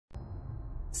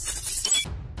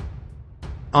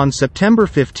On September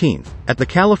 15, at the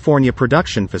California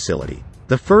production facility,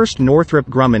 the first Northrop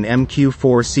Grumman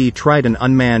MQ-4C Triton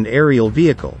unmanned aerial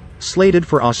vehicle, slated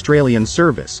for Australian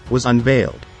service, was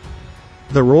unveiled.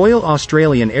 The Royal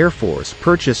Australian Air Force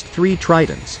purchased 3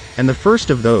 Tritons, and the first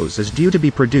of those is due to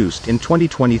be produced in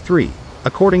 2023,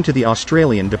 according to the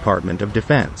Australian Department of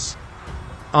Defence.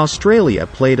 Australia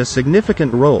played a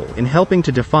significant role in helping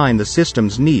to define the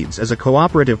system's needs as a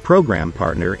cooperative program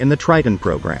partner in the Triton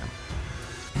program.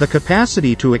 The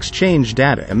capacity to exchange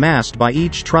data amassed by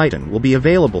each Triton will be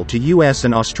available to US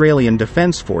and Australian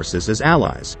defence forces as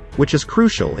allies, which is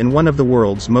crucial in one of the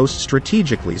world's most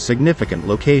strategically significant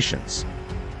locations.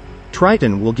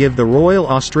 Triton will give the Royal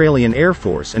Australian Air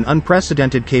Force an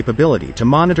unprecedented capability to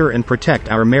monitor and protect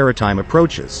our maritime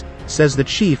approaches, says the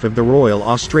Chief of the Royal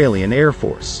Australian Air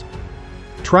Force.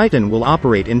 Triton will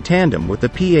operate in tandem with the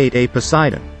P-8A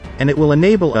Poseidon, and it will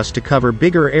enable us to cover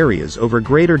bigger areas over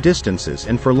greater distances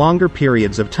and for longer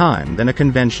periods of time than a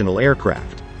conventional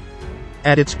aircraft.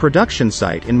 At its production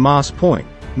site in Moss Point,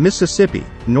 Mississippi,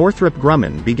 Northrop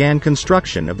Grumman began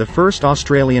construction of the first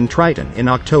Australian Triton in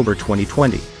October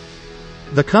 2020.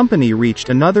 The company reached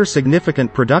another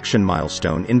significant production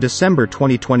milestone in December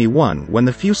 2021 when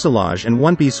the fuselage and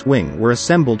one-piece wing were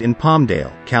assembled in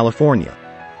Palmdale, California.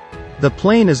 The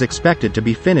plane is expected to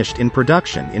be finished in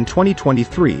production in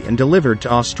 2023 and delivered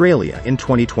to Australia in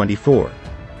 2024.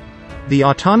 The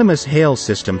autonomous HALE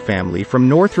system family from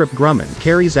Northrop Grumman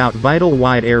carries out vital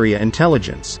wide-area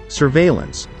intelligence,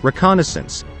 surveillance,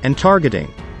 reconnaissance, and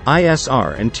targeting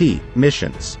 (ISR&T)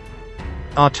 missions.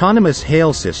 Autonomous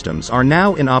HALE systems are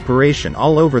now in operation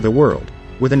all over the world,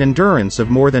 with an endurance of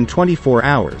more than 24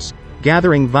 hours,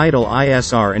 gathering vital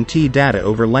ISR&T data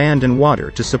over land and water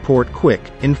to support quick,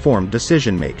 informed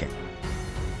decision-making.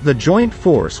 The joint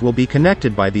force will be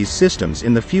connected by these systems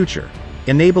in the future,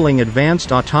 enabling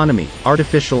advanced autonomy,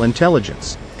 artificial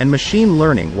intelligence, and machine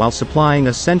learning while supplying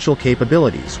essential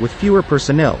capabilities with fewer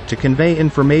personnel to convey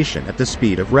information at the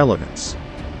speed of relevance.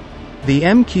 The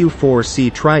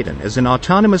MQ-4C Triton is an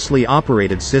autonomously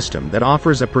operated system that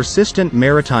offers a persistent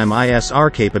maritime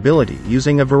ISR capability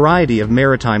using a variety of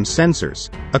maritime sensors,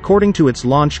 according to its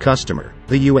launch customer,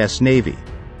 the U.S. Navy.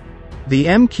 The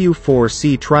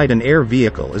MQ-4C Triton air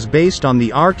vehicle is based on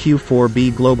the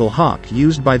RQ-4B Global Hawk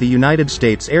used by the United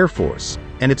States Air Force,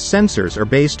 and its sensors are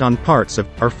based on parts of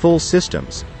our full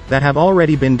systems that have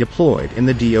already been deployed in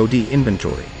the DoD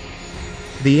inventory.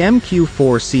 The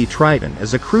MQ-4C Triton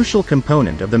is a crucial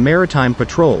component of the Maritime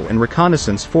Patrol and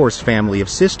Reconnaissance Force family of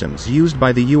systems used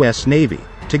by the U.S. Navy,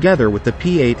 together with the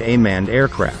P-8A manned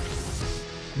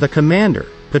aircraft. The Commander,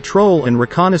 Patrol and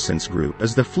Reconnaissance Group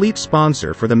is the fleet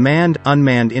sponsor for the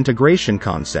manned-unmanned integration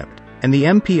concept, and the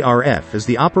MPRF is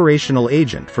the operational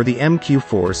agent for the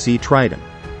MQ-4C Triton.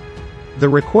 The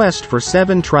request for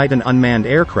 7 Triton unmanned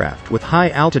aircraft with high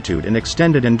altitude and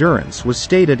extended endurance was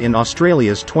stated in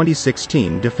Australia's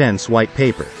 2016 Defence White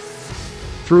Paper.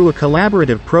 Through a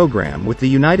collaborative program with the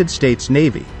United States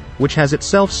Navy, which has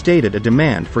itself stated a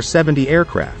demand for 70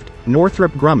 aircraft,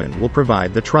 Northrop Grumman will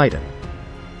provide the Triton.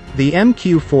 The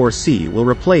MQ-4C will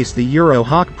replace the Euro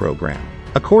Hawk program,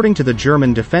 according to the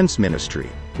German Defense Ministry,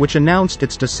 which announced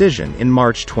its decision in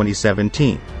March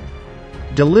 2017.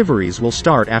 Deliveries will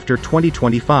start after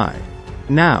 2025.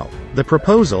 Now, the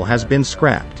proposal has been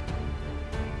scrapped.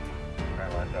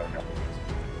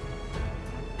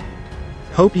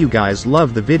 Hope you guys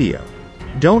love the video.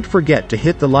 Don't forget to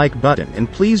hit the like button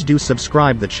and please do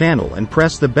subscribe the channel and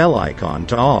press the bell icon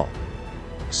to all,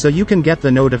 so you can get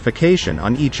the notification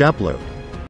on each upload.